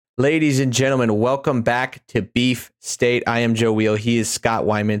Ladies and gentlemen, welcome back to Beef State. I am Joe Wheel. He is Scott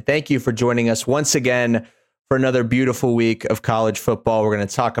Wyman. Thank you for joining us once again for another beautiful week of college football. We're going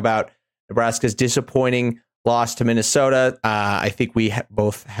to talk about Nebraska's disappointing loss to Minnesota. I think we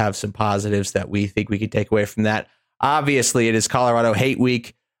both have some positives that we think we could take away from that. Obviously, it is Colorado Hate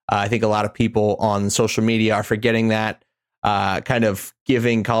Week. I think a lot of people on social media are forgetting that. Kind of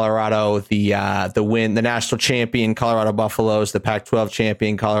giving Colorado the win, the national champion Colorado Buffaloes, the Pac-12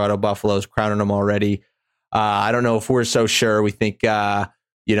 champion Colorado Buffaloes, crowning them already. I don't know if we're so sure. We think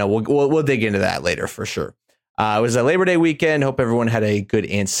we'll dig into that later for sure. It was a Labor Day weekend. Hope everyone had a good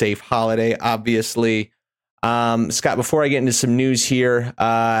and safe holiday. Obviously, Scott. Before I get into some news here,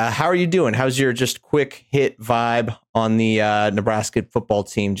 how are you doing? How's your just quick hit vibe on the Nebraska football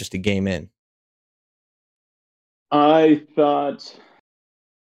team? Just a game in. I thought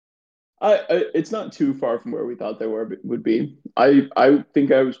it's not too far from where we thought they would be. I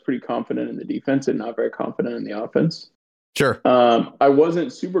think I was pretty confident in the defense and not very confident in the offense. Sure. I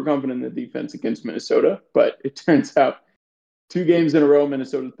wasn't super confident in the defense against Minnesota, but it turns out 2 games in a row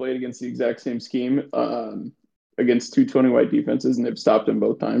Minnesota's played against the exact same scheme against 2 Tony White defenses, and they've stopped him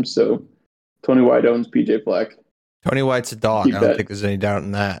both times. So Tony White owns PJ Fleck. Tony White's a dog. I don't think there's any doubt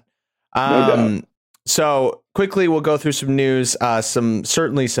in that. No doubt. So quickly, we'll go through some news.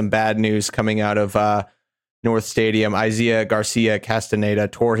 Certainly some bad news coming out of North Stadium. Isaiah Garcia Castaneda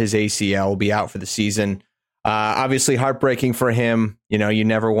tore his ACL, will be out for the season. Obviously heartbreaking for him. You know, you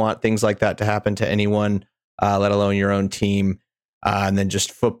never want things like that to happen to anyone, let alone your own team. And then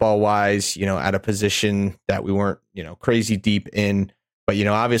just football wise, at a position that we weren't, crazy deep in. But,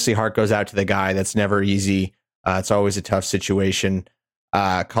 obviously heart goes out to the guy. That's never easy. It's always a tough situation.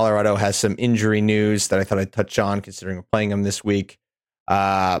 Colorado has some injury news that I thought I'd touch on considering we're playing them this week.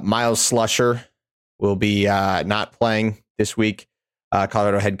 Miles Slusher will be not playing this week.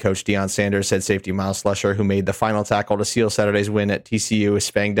 Colorado head coach Deion Sanders said safety Miles Slusher, who made the final tackle to seal Saturday's win at TCU, is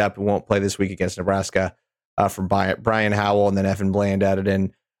spanged up and won't play this week against Nebraska. From Brian Howell, and then Evan Bland added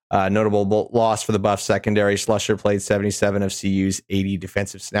in. Notable loss for the Buff secondary. Slusher played 77 of CU's 80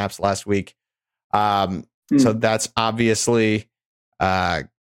 defensive snaps last week. So that's obviously a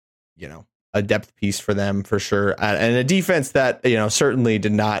depth piece for them for sure. And a defense that, certainly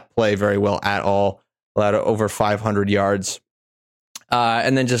did not play very well at all. Allowed over 500 yards.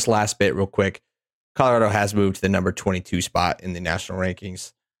 And then just last bit real quick, Colorado has moved to the number 22 spot in the national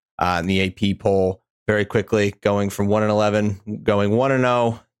rankings in the AP poll very quickly, going from 1-11, going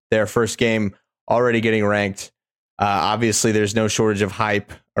 1-0, their first game already getting ranked. Obviously, there's no shortage of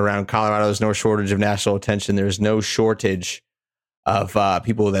hype around Colorado. There's no shortage of national attention. There's no shortage of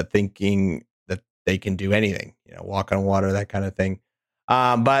people that thinking that they can do anything, walk on water, that kind of thing.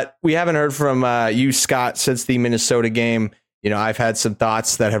 But we haven't heard from you, Scott, since the Minnesota game. I've had some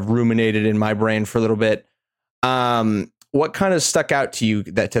thoughts that have ruminated in my brain for a little bit. What kind of stuck out to you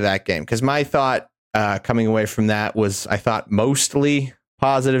to that game? Because my thought coming away from that was, I thought mostly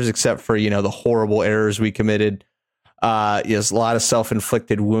positives, except for, the horrible errors we committed. Yes, a lot of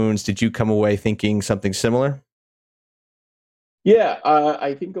self-inflicted wounds. Did you come away thinking something similar? Yeah,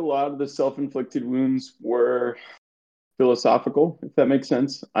 I think a lot of the self-inflicted wounds were philosophical, if that makes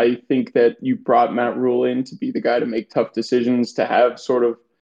sense. I think that you brought Matt Rule in to be the guy to make tough decisions, to have sort of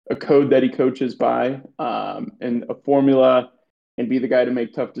a code that he coaches by, and a formula, and be the guy to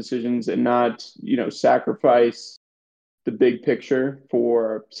make tough decisions and not, sacrifice the big picture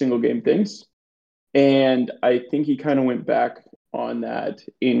for single game things. And I think he kind of went back on that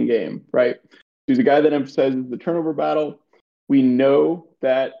in game, right? He's a guy that emphasizes the turnover battle. We know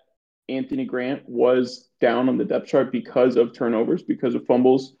that Anthony Grant was down on the depth chart because of turnovers, because of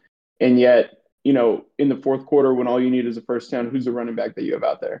fumbles. And yet, in the fourth quarter, when all you need is a first down, who's the running back that you have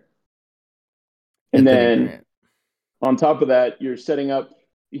out there? And then Grant. On top of that, you're setting up,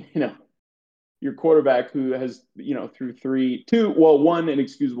 your quarterback who has, through one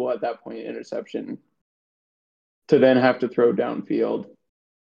inexcusable at that point interception, to then have to throw downfield.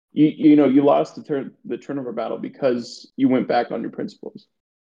 You lost the turnover battle because you went back on your principles.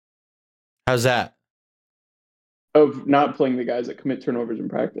 How's that? Of not playing the guys that commit turnovers in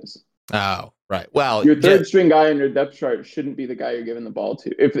practice. Oh, right. Well, your third string guy in your depth chart shouldn't be the guy you're giving the ball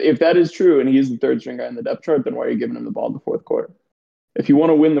to. If that is true and he's the third string guy in the depth chart, then why are you giving him the ball in the fourth quarter? If you want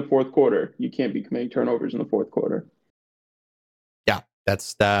to win the fourth quarter, you can't be committing turnovers in the fourth quarter. Yeah,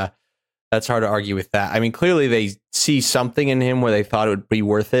 that's hard to argue with that. I mean, clearly they see something in him where they thought it would be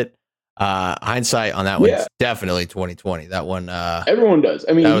worth it. Hindsight on that one is definitely 2020. That one, everyone does.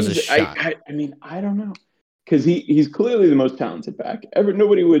 I mean, that was a shot. I don't know, because he's clearly the most talented back.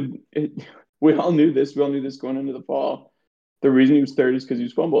 We all knew this. We all knew this going into the fall. The reason he was third is because he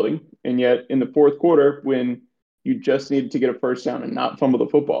was fumbling. And yet in the fourth quarter, when you just needed to get a first down and not fumble the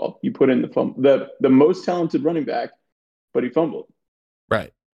football, you put in the most talented running back, but he fumbled.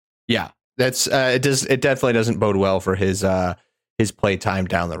 Right. Yeah. That's it definitely doesn't bode well for his play time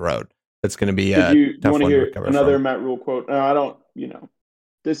down the road. That's going to be a you tough want to one to hear recover another from. Matt Rule quote? No, I don't,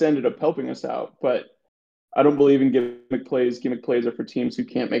 this ended up helping us out, but I don't believe in gimmick plays. Gimmick plays are for teams who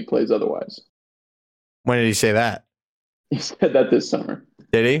can't make plays otherwise. When did he say that? He said that this summer.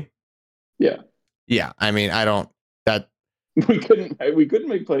 Did he? Yeah. Yeah. I mean, I don't that. We couldn't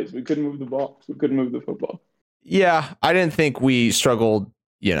make plays. We couldn't move the ball. We couldn't move the football. Yeah. I didn't think we struggled.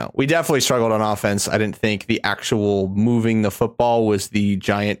 We definitely struggled on offense. I didn't think the actual moving the football was the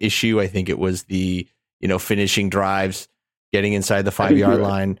giant issue. I think it was the, finishing drives, getting inside the 5-yard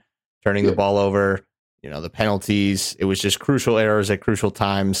line, turning the ball over, the penalties. It was just crucial errors at crucial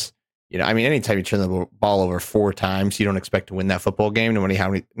times. Anytime you turn the ball over 4 times, you don't expect to win that football game.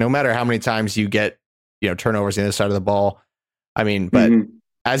 No matter how many times you get, turnovers on the other side of the ball. But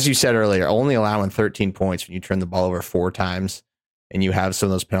as you said earlier, only allowing 13 points when you turn the ball over 4 times and you have some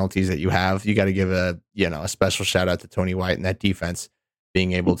of those penalties that you have, you got to give a special shout out to Tony White and that defense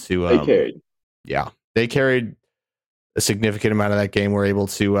being able to, they carried. Yeah, they carried a significant amount of that game. We're able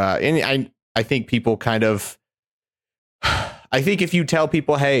to, and I think people kind of, I think if you tell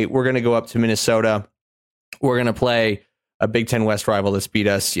people, hey, we're going to go up to Minnesota, we're going to play a Big Ten West rival that's beat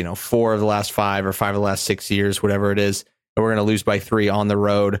us, 4 of the last 5 or 5 of the last 6 years, whatever it is, and we're going to lose by 3 on the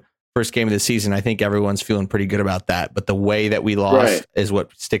road, first game of the season, I think everyone's feeling pretty good about that. But the way that we lost is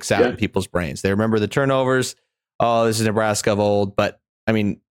what sticks out in people's brains. They remember the turnovers. Oh, this is Nebraska of old. But,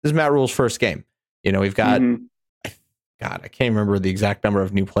 this is Matt Rule's first game. We've got, God, I can't remember the exact number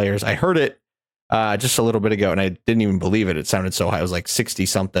of new players. I heard it just a little bit ago, and I didn't even believe it. It sounded so high. It was like 60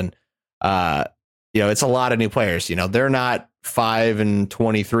 something. It's a lot of new players. They're not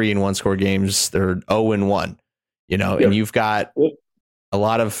 5-23 in one score games. They're 0-1. And you've got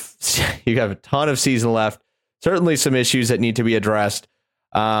you have a ton of season left. Certainly some issues that need to be addressed.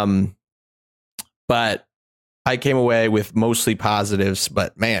 But I came away with mostly positives.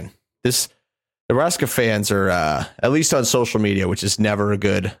 But man, this Nebraska fans are at least on social media, which is never a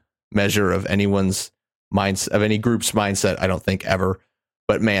good measure of anyone's mindset, of any group's mindset, I don't think ever.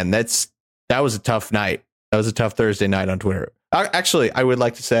 But man, that was a tough night. That was a tough Thursday night on Twitter. Actually, I would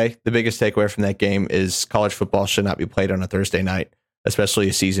like to say the biggest takeaway from that game is college football should not be played on a Thursday night, especially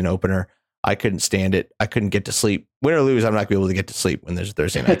a season opener. I couldn't stand it. I couldn't get to sleep. Win or lose, I'm not going to be able to get to sleep when there's a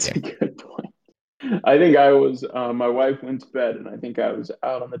Thursday night game. That's a good point. I think I was, my wife went to bed, and I think I was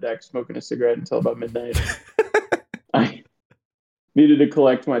out on the deck smoking a cigarette until about midnight. I needed to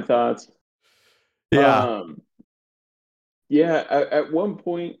collect my thoughts. Yeah. At one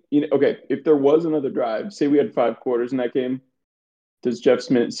point, okay, if there was another drive, say we had 5 quarters in that game, does Jeff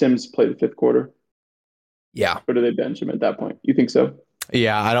Sims play the 5th quarter? Yeah. Or do they bench him at that point? You think so?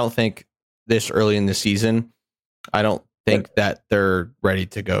 Yeah, I don't think this early in the season, I don't think that they're ready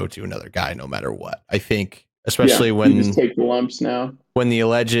to go to another guy no matter what. I think, especially when you just take the lumps now. When the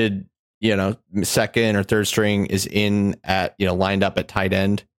alleged, second or third string is in at, lined up at tight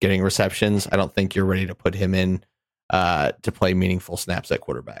end, getting receptions, I don't think you're ready to put him in to play meaningful snaps at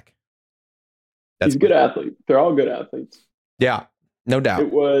quarterback. He's a good athlete. They're all good athletes. Yeah, no doubt.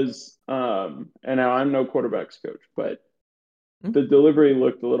 It was, and now I'm no quarterbacks coach, but the delivery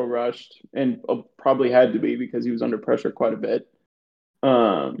looked a little rushed, and probably had to be because he was under pressure quite a bit.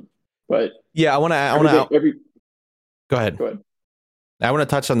 But yeah, I want to. Go ahead. I want to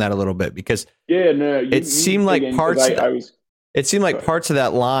touch on that a little bit because it seemed like parts of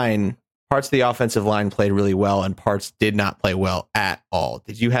that line, parts of the offensive line played really well, and parts did not play well at all.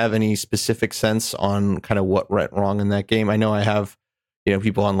 Did you have any specific sense on kind of what went wrong in that game? I know I have,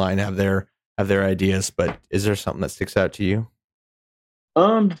 people online have their ideas, but is there something that sticks out to you? So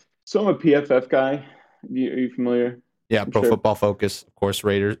I'm a PFF guy. Are you familiar? Yeah, Pro Football Focus, of course,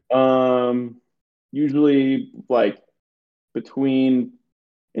 Raiders. Usually like between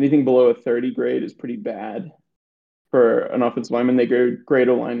anything below a 30 grade is pretty bad for an offensive lineman. They grade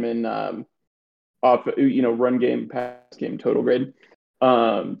a lineman run game, pass game, total grade.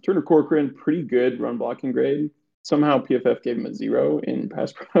 Turner Corcoran, pretty good run blocking grade. Somehow PFF gave him a 0 in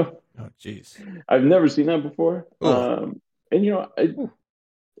pass pro. Oh, jeez. I've never seen that before.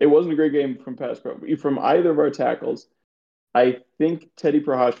 It wasn't a great game from pass pro. From either of our tackles, I think Teddy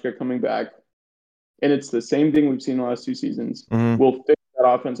Prochazka coming back, and it's the same thing we've seen the last 2 seasons, will fix that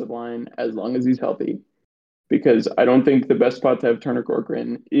offensive line as long as he's healthy. Because I don't think the best spot to have Turner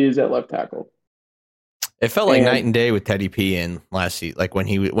Corcoran is at left tackle. It felt like night and day with Teddy P in last season. Like when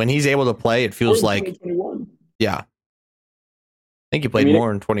he's able to play, it feels like 2021. Yeah. think he played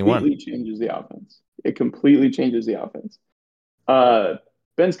more in 21. It completely changes the offense.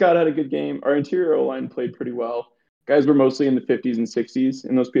 Ben Scott had a good game. Our interior O-line played pretty well. Guys were mostly in the 50s and 60s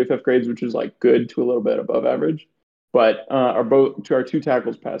in those PFF grades, which is like good to a little bit above average. But our two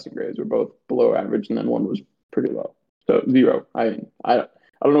tackles passing grades were both below average, and then one was pretty low. So 0. I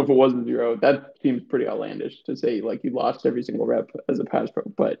don't know if it was a 0. That seems pretty outlandish to say like you lost every single rep as a pass pro.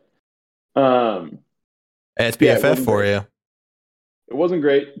 But it's PFF for you. It wasn't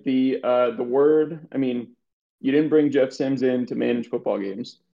great. The word, I mean, you didn't bring Jeff Sims in to manage football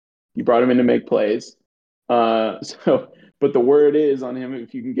games. You brought him in to make plays. But the word is on him,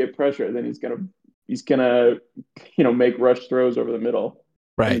 if you can get pressure, then he's gonna make rush throws over the middle.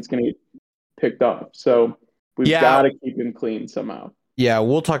 Right. And he's gonna get picked off. So we've got to keep him clean somehow. Yeah,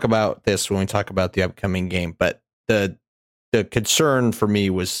 we'll talk about this when we talk about the upcoming game. But the concern for me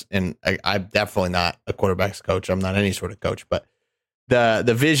was, and I'm definitely not a quarterback's coach. I'm not any sort of coach, but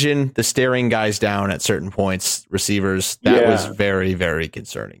the vision, the staring guys down at certain points, receivers, that was very, very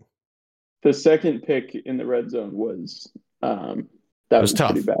concerning. The second pick in the red zone was tough.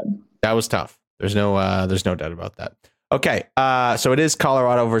 Pretty bad. That was tough. There's no doubt about that. Okay, so it is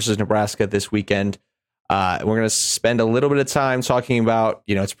Colorado versus Nebraska this weekend. We're going to spend a little bit of time talking about,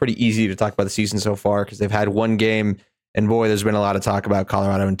 it's pretty easy to talk about the season so far because they've had one game, and boy, there's been a lot of talk about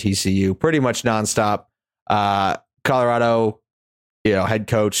Colorado and TCU pretty much nonstop. Colorado, head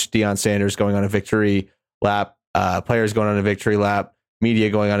coach Deion Sanders going on a victory lap, players going on a victory lap, media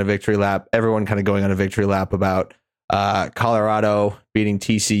going on a victory lap, everyone kind of going on a victory lap about Colorado beating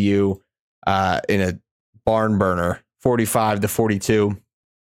TCU in a barn burner, 45-42.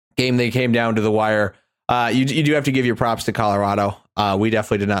 Game they came down to the wire. You do have to give your props to Colorado. We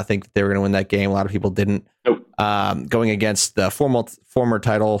definitely did not think that they were going to win that game. A lot of people didn't. Nope. Going against the former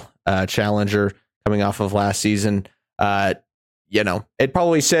title challenger coming off of last season, it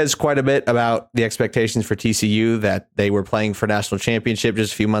probably says quite a bit about the expectations for TCU that they were playing for national championship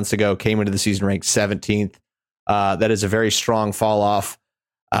just a few months ago, came into the season ranked 17th. That is a very strong fall off.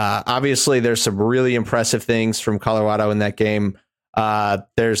 Obviously, there's some really impressive things from Colorado in that game.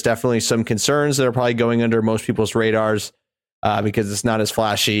 There's definitely some concerns that are probably going under most people's radars because it's not as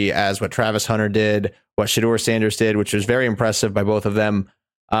flashy as what Travis Hunter did, what Shedeur Sanders did, which was very impressive by both of them.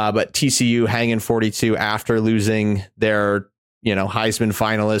 But TCU hanging 42 after losing their Heisman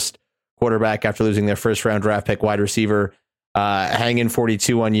finalist quarterback, after losing their first round draft pick wide receiver, hanging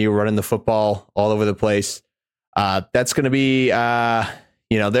 42 on you, running the football all over the place. That's going to be,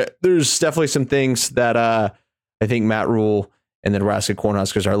 there's definitely some things that I think Matt Rule and the Nebraska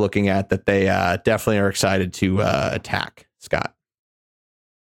Cornhuskers are looking at that they definitely are excited to attack. Scott.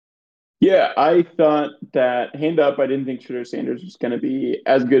 Yeah, I thought that hand up, I didn't think Shedeur Sanders was going to be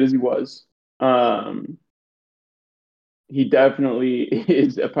as good as he was. He definitely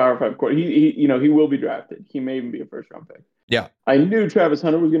is a Power 5 quarterback. He will be drafted. He may even be a first-round pick. Yeah. I knew Travis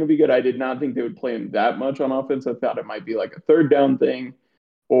Hunter was going to be good. I did not think they would play him that much on offense. I thought it might be like a third down thing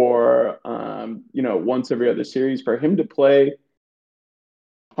or, once every other series. For him to play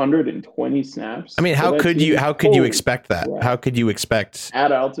 120 snaps. I mean, how could you expect that? Crap. How could you expect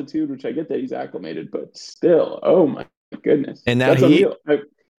at altitude, which I get that he's acclimated, but still, oh my goodness. And now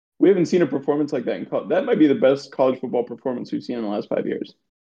we haven't seen a performance like that in college. That might be the best college football performance we've seen in the last 5 years.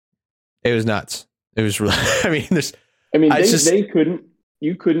 It was nuts. It was really,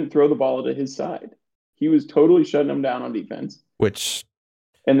 you couldn't throw the ball to his side. He was totally shutting them down on defense.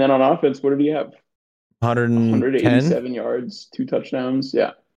 And then on offense, what did he have? 187 yards, 2 touchdowns.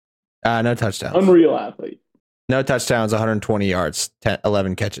 Yeah. No touchdowns. Unreal athlete. No touchdowns, 120 yards,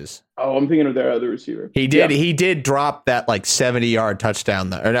 11 catches. Oh, I'm thinking of their other receiver. He did drop that like 70-yard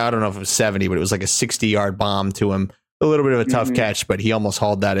touchdown. Or I don't know if it was 70, but it was like a 60-yard bomb to him. A little bit of a tough catch, but he almost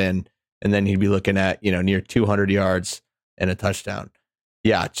hauled that in. And then he'd be looking at, near 200 yards and a touchdown.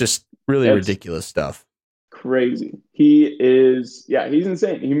 Yeah, just really ridiculous stuff. Crazy. He's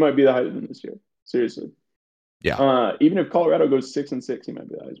insane. He might be the Heisman this year. Seriously. Yeah. Even if Colorado goes 6-6, he might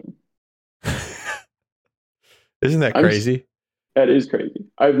be the Heisman. Isn't that crazy? That is crazy.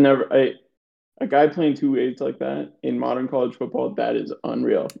 A guy playing 2 ways like that in modern college football, that is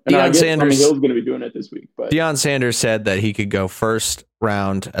unreal. And Deion Sanders, Hill's going to be doing it this week. But Deion Sanders said that he could go first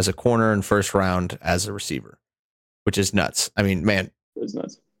round as a corner and first round as a receiver, which is nuts. I mean, man, it's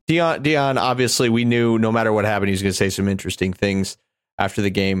nuts. Deion, obviously, we knew no matter what happened, he was going to say some interesting things after the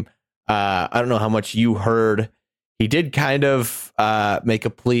game. I don't know how much you heard. He did kind of make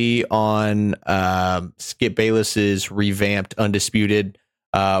a plea on Skip Bayless's revamped Undisputed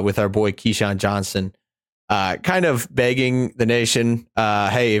with our boy Keyshawn Johnson, kind of begging the nation,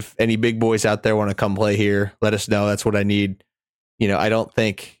 hey, if any big boys out there want to come play here, let us know. That's what I need. I don't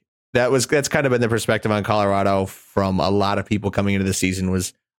think that's kind of been the perspective on Colorado from a lot of people coming into the season,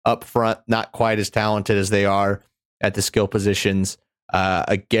 was up front, not quite as talented as they are at the skill positions.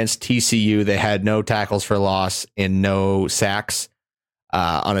 Against TCU, they had no tackles for loss and no sacks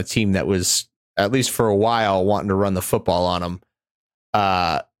on a team that was, at least for a while, wanting to run the football on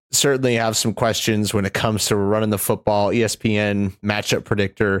them. Certainly have some questions when it comes to running the football. ESPN matchup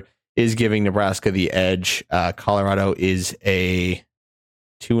predictor is giving Nebraska the edge. Colorado is a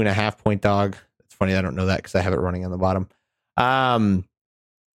 2.5-point dog. It's funny, I don't know that because I have it running on the bottom.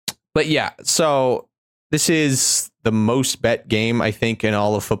 But yeah, so this is the most bet game, I think, in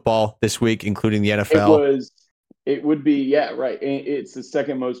all of football this week, including the NFL. It would be, yeah, right. It's the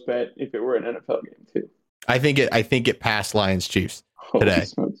second most bet if it were an NFL game too. I think it passed Lions Chiefs today.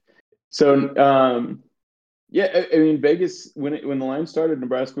 So, yeah, I mean, Vegas, when the line started,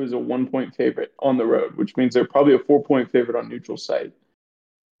 Nebraska was a 1-point favorite on the road, which means they're probably a 4-point favorite on neutral site.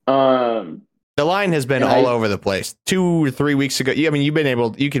 The line has been all over the place. 2 or 3 weeks ago, I mean,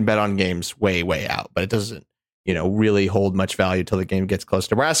 you can bet on games way, way out, but it doesn't, really hold much value till the game gets close.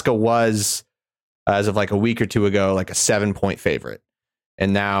 Nebraska was, as of like a week or two ago, like a 7-point favorite,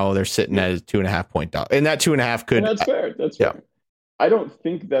 and now they're sitting at a 2.5-point dog. And that 2.5 could. And that's fair. That's fair. I don't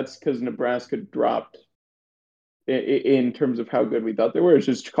think that's because Nebraska dropped in terms of how good we thought they were. It's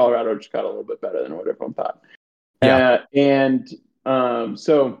just Colorado just got a little bit better than what everyone thought. Yeah.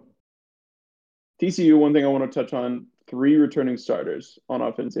 So TCU, one thing I want to touch on, 3 returning starters on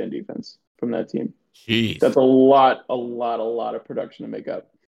offense and defense from that team. Jeez. That's a lot of production to make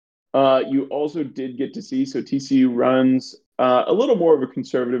up. You also did get to see, so TCU runs a little more of a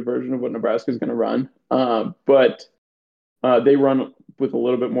conservative version of what Nebraska is going to run, but they run with a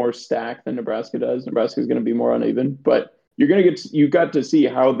little bit more stack than Nebraska does. Nebraska is going to be more uneven, but you got to see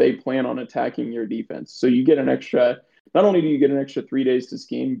how they plan on attacking your defense. So you get not only do you get an extra 3 days to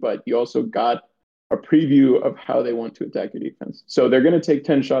scheme, but you also got a preview of how they want to attack your defense. So they're going to take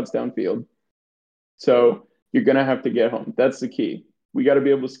 10 shots downfield. So you're going to have to get home. That's the key. We got to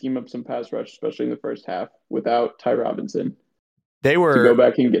be able to scheme up some pass rush, especially in the first half, without Ty Robinson. To go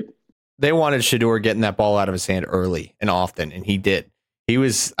back and get. They wanted Shedeur getting that ball out of his hand early and often, and he did. He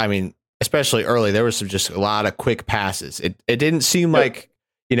was, especially early, there was just a lot of quick passes. It didn't seem like,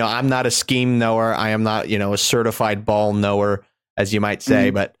 I'm not a scheme knower. I am not, a certified ball knower, as you might say,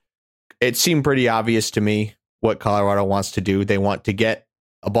 but it seemed pretty obvious to me what Colorado wants to do. They want to get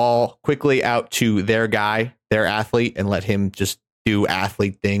a ball quickly out to their guy, their athlete, and let him just do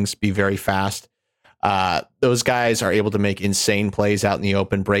athlete things, be very fast. Those guys are able to make insane plays out in the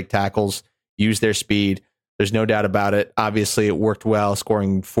open, break tackles, use their speed. There's no doubt about it. Obviously, it worked well,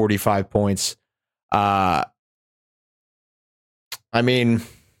 scoring 45 points. That's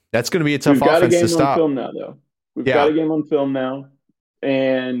going to be a tough offense to stop. We've got a game on film now, though. We've got a game on film now.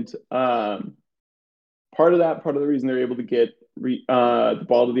 And part of the reason they're able to get the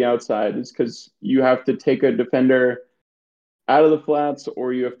ball to the outside is because you have to take a defender out of the flats,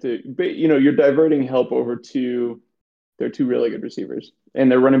 or you have to, you're diverting help over to their 2 really good receivers,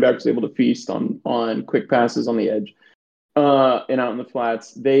 and their running back was able to feast on quick passes on the edge and out in the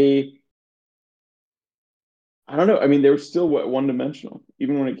flats. I don't know. They were still one-dimensional,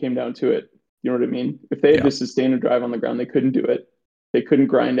 even when it came down to it. You know what I mean? If they had to sustain a drive on the ground, they couldn't do it. They couldn't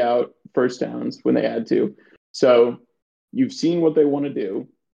grind out first downs when they had to. So you've seen what they want to do.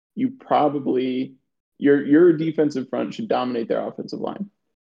 You probably your defensive front should dominate their offensive line.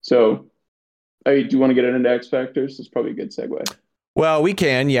 So, do you want to get into X factors? It's probably a good segue. Well, we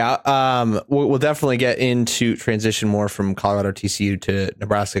can, yeah. We'll definitely get into transition more from Colorado TCU to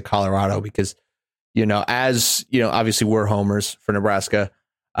Nebraska Colorado because, obviously we're homers for Nebraska.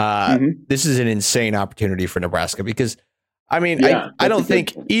 This is an insane opportunity for Nebraska because, I don't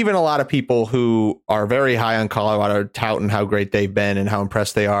think even a lot of people who are very high on Colorado touting how great they've been and how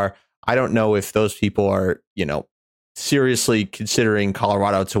impressed they are. I don't know if those people are, seriously considering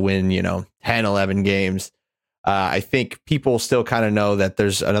Colorado to win, 10, 11 games. I think people still kind of know that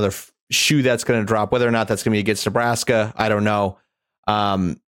there's another shoe that's going to drop. Whether or not that's going to be against Nebraska, I don't know.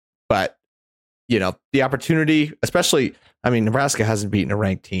 But, the opportunity, especially, Nebraska hasn't beaten a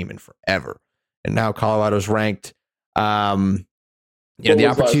ranked team in forever. And now Colorado's ranked. The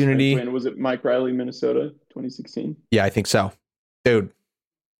opportunity. Was it Mike Riley, Minnesota, 2016? Yeah, I think so. Dude,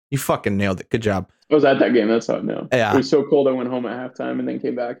 you fucking nailed it. Good job. I was at that game. That's how I know. Yeah. It was so cold I went home at halftime and then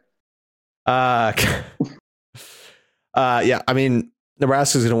came back.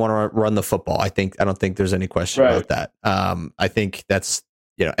 Nebraska's going to want to run the football. I don't think there's any question about that. I think that's,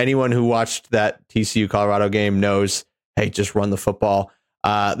 anyone who watched that TCU Colorado game knows, hey, just run the football.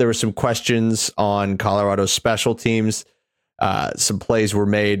 There were some questions on Colorado's special teams. Some plays were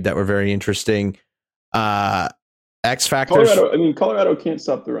made that were very interesting. X factors. Colorado can't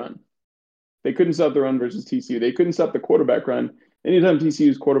stop the run. They couldn't stop the run versus TCU. They couldn't stop the quarterback run. Anytime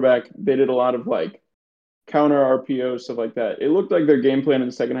TCU's quarterback, they did a lot of like counter RPO, stuff like that. It looked like their game plan in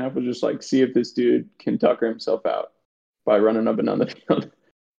the second half was just like, see if this dude can tucker himself out by running up and down the field.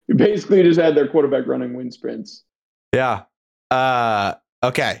 You basically just had their quarterback running wind sprints. Yeah.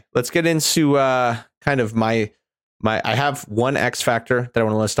 Okay. Let's get into kind of my. I have one X factor that I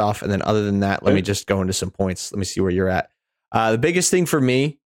want to list off, and then other than that, let me just go into some points. Let me see where you're at. The biggest thing for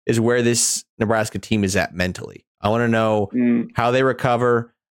me is where this Nebraska team is at mentally. I want to know how they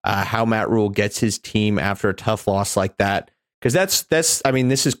recover, how Matt Rule gets his team after a tough loss like that. Because that's. I mean,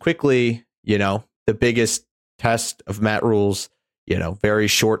 this is quickly, the biggest test of Matt Rule's, very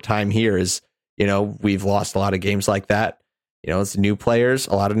short time here is, we've lost a lot of games like that. It's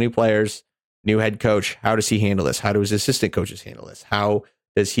a lot of new players. New head coach. How does he handle this? How do his assistant coaches handle this? How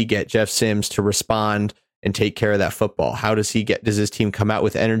does he get Jeff Sims to respond and take care of that football? Does his team come out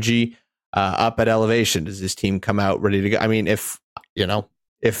with energy, up at elevation? Does this team come out ready to go? I mean, if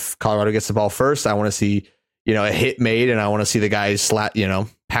Colorado gets the ball first, I want to see, a hit made, and I want to see the guys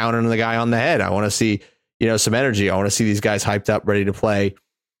pounding the guy on the head. I want to see, some energy. I want to see these guys hyped up, ready to play.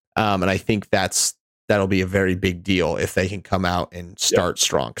 And I think that'll be a very big deal if they can come out and start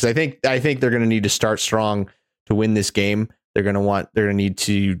strong. Because I think they're going to need to start strong to win this game. They're going to need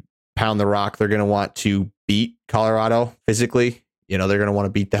to pound the rock. They're going to want to beat Colorado physically. They're going to want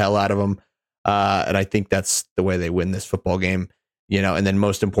to beat the hell out of them. And I think that's the way they win this football game. And then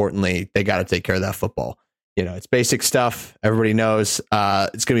most importantly, they got to take care of that football. It's basic stuff. Everybody knows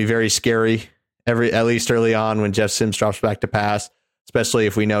it's going to be very scary. At least early on when Jeff Sims drops back to pass. Especially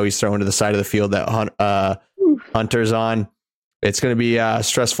if we know he's throwing to the side of the field that Hunter's on. It's going to be a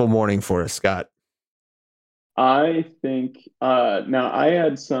stressful morning for us, Scott. I think now I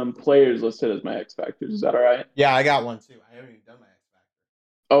had some players listed as my X factors. Is that all right? Yeah, I got one too. I haven't even done my X factor.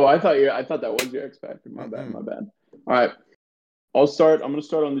 Oh, I thought that was your X factor. My bad. All right. I'm going to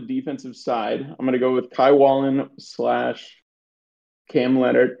start on the defensive side. I'm going to go with Kai Wallen / Cam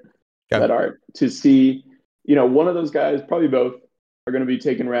Leonard. Okay. That are to see, one of those guys, probably both, are going to be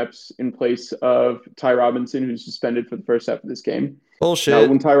taking reps in place of Ty Robinson, who's suspended for the first half of this game. Bullshit. Now,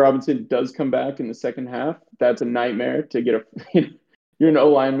 when Ty Robinson does come back in the second half, that's a nightmare to get you're an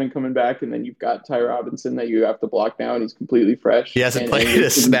O-lineman coming back, and then you've got Ty Robinson that you have to block now, and he's completely fresh. He hasn't played a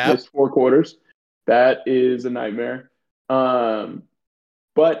snap. 4 quarters. That is a nightmare.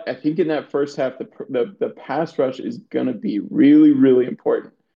 But I think in that first half, the pass rush is going to be really, really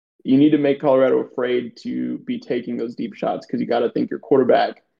important. You need to make Colorado afraid to be taking those deep shots because you got to think your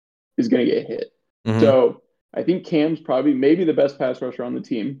quarterback is going to get hit. Mm-hmm. So I think Cam's probably maybe the best pass rusher on the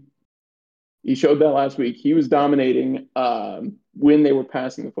team. He showed that last week. He was dominating when they were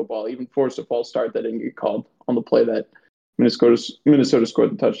passing the football, even forced a false start that didn't get called on the play that Minnesota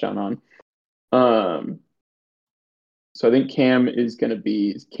scored the touchdown on. So I think Cam / Kai is going to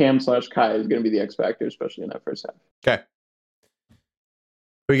be the X factor, especially in that first half. Okay.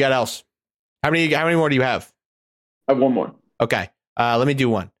 Who you got else? How many more do you have? I have one more. Okay. Let me do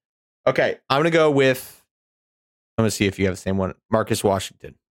one. Okay. I'm going to see if you have the same one. Marcus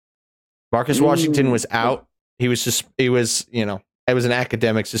Washington. Washington was out. It was an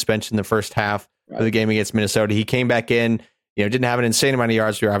academic suspension the first half of the game against Minnesota. He came back in, didn't have an insane amount of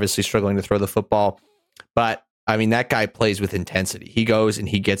yards. We were obviously struggling to throw the football, but I mean, that guy plays with intensity. He goes and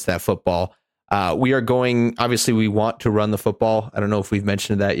he gets that football. We want to run the football. I don't know if we've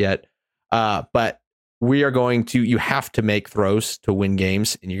mentioned that yet, but you have to make throws to win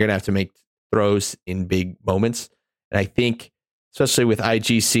games, and you're going to have to make throws in big moments. And I think, especially with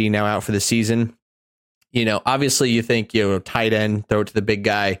IGC now out for the season, obviously you think, tight end, throw it to the big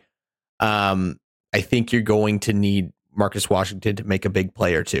guy. I think you're going to need Marcus Washington to make a big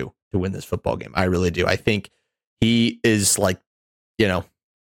play or two to win this football game. I really do. I think he is one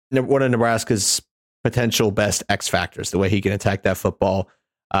of Nebraska's potential best X factors, the way he can attack that football.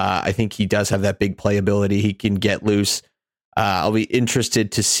 I think he does have that big playability. He can get loose. I'll be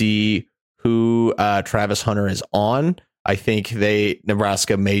interested to see who Travis Hunter is on. I think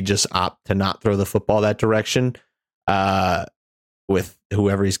Nebraska may just opt to not throw the football that direction with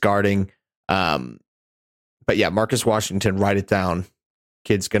whoever he's guarding. But yeah, Marcus Washington, write it down.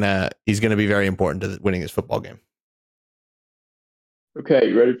 He's gonna be very important to winning this football game. Okay,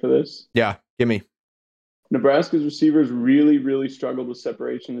 you ready for this? Yeah, give me. Nebraska's receivers really, really struggled with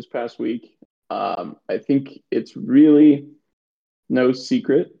separation this past week. I think it's really no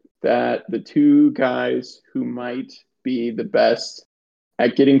secret that the two guys who might be the best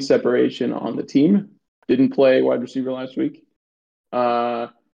at getting separation on the team didn't play wide receiver last week.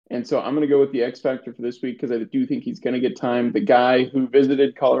 And so I'm going to go with the X factor for this week because I do think he's going to get time. The guy who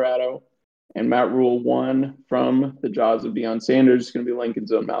visited Colorado and Matt Rule won from the jaws of Deion Sanders is going to be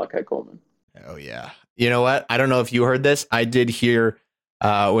Lincoln's own Malachi Coleman. Oh, yeah. You know what? I don't know if you heard this. I did hear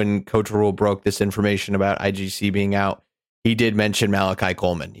when Coach Rule broke this information about IGC being out, he did mention Malachi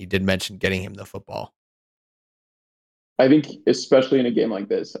Coleman. He did mention getting him the football. I think, especially in a game like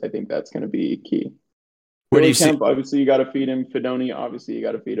this, I think that's going to be key. Where do you see? Obviously, you got to feed him. Fedoni, obviously, you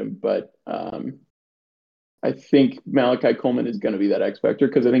got to feed him. But I think Malachi Coleman is going to be that X factor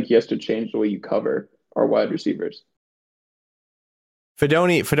because I think he has to change the way you cover our wide receivers.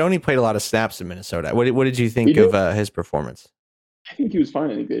 Fedoni played a lot of snaps in Minnesota. What did you think of his performance? I think he was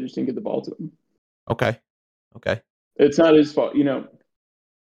fine. I think they just didn't get the ball to him. Okay. It's not his fault.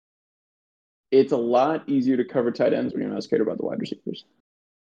 It's a lot easier to cover tight ends when you're not scared about the wide receivers.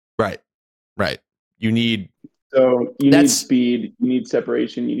 Right. You need speed, you need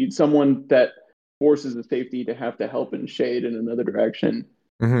separation, you need someone that forces the safety to have to help and shade in another direction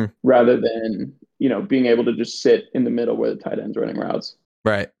rather than, being able to just sit in the middle where the tight end's running routes.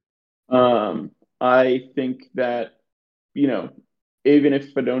 Right. I think that, even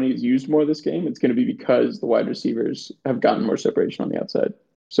if Fedoni is used more this game, it's going to be because the wide receivers have gotten more separation on the outside.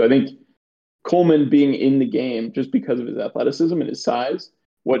 So I think Coleman being in the game just because of his athleticism and his size,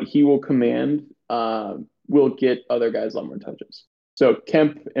 what he will command will get other guys a lot more touches. So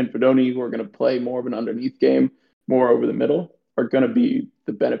Kemp and Fedoni, who are going to play more of an underneath game, more over the middle, are going to be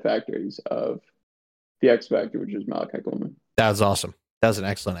the benefactors of the X factor, which is Malachi Coleman. That was awesome. That was an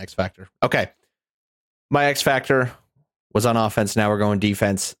excellent X factor. Okay. My X factor was on offense. Now we're going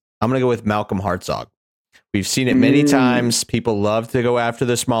defense. I'm going to go with Malcolm Hartzog. We've seen it many times. People love to go after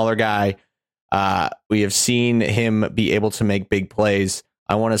the smaller guy. We have seen him be able to make big plays.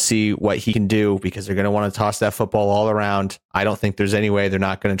 I want to see what he can do because they're going to want to toss that football all around. I don't think there's any way they're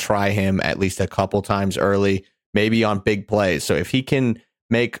not going to try him at least a couple times early, maybe on big plays. So if he can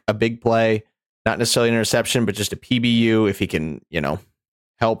make a big play, not necessarily an interception, but just a PBU, if he can,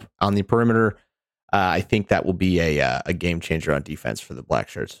 help on the perimeter, I think that will be a game changer on defense for the Black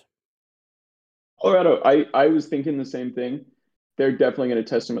Shirts. Colorado, I was thinking the same thing. They're definitely going to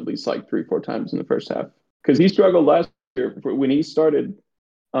test him at least like 3-4 times in the first half because he struggled last year when he started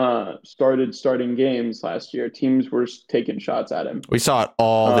starting games last year. Teams were taking shots at him. We saw it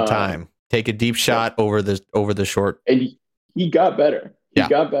all the time. Take a deep shot over the short, and he got better. He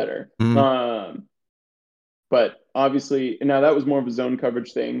got better. But obviously, now that was more of a zone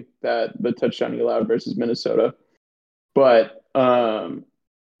coverage thing that the touchdown he allowed versus Minnesota. But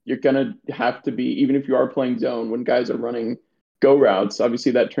you're gonna have to be, even if you are playing zone, when guys are running go routes,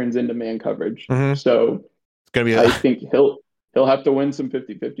 obviously that turns into man coverage. So it's gonna be. I think he'll have to win some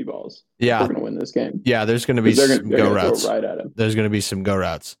 50-50 balls. Yeah, if we're gonna win this game. Yeah, there's gonna be some go routes right at him. There's gonna be some go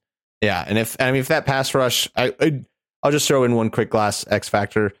routes. Yeah, and if that pass rush, I'll just throw in one quick last X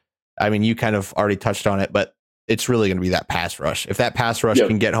factor. I mean, you kind of already touched on it, but it's really going to be that pass rush. If that pass rush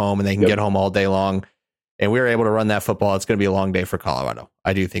can get home and they can get home all day long, and we're able to run that football, it's going to be a long day for Colorado.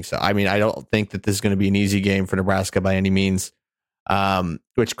 I do think so. I mean, I don't think that this is going to be an easy game for Nebraska by any means.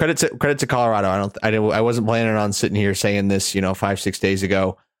 Which credit to Colorado. I wasn't planning on sitting here saying this, 5-6 days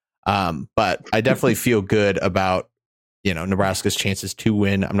ago. But I definitely feel good about, Nebraska's chances to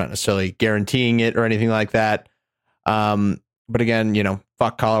win. I'm not necessarily guaranteeing it or anything like that. But again,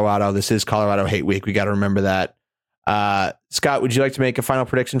 fuck Colorado. This is Colorado Hate Week. We got to remember that. Scott, would you like to make a final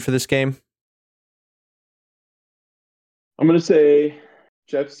prediction for this game? I'm going to say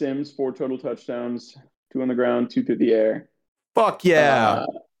Jeff Sims, 4 total touchdowns, 2 on the ground, 2 through the air. Fuck yeah.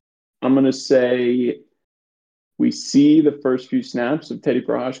 I'm going to say we see the first few snaps of Teddy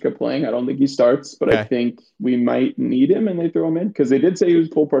Prochazka playing. I don't think he starts, but I think we might need him and they throw him in because they did say he was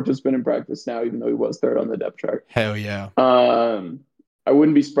full participant in practice now, even though he was third on the depth chart. Hell yeah. I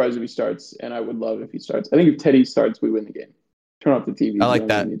wouldn't be surprised if he starts, and I would love if he starts. I think if Teddy starts, we win the game. Turn off the TV. I like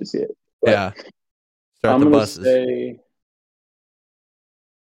that. Need to see it. But yeah. Start the buses.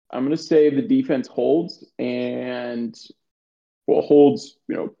 I'm going to say the defense holds holds,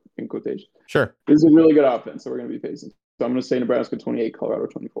 in quotation. Sure. This is a really good offense that we're going to be facing. So I'm going to say Nebraska 28, Colorado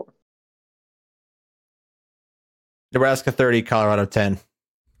 24. Nebraska 30, Colorado 10.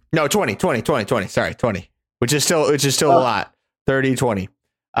 No, 20. Sorry, 20. Which is still a lot. 30-20.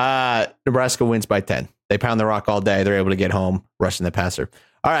 Nebraska wins by 10. They pound the rock all day. They're able to get home, rushing the passer.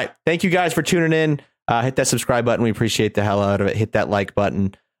 All right. Thank you guys for tuning in. Hit that subscribe button. We appreciate the hell out of it. Hit that like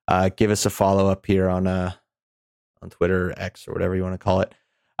button. Give us a follow up here on Twitter, X, or whatever you want to call it.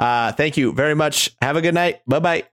 Thank you very much. Have a good night. Bye-bye.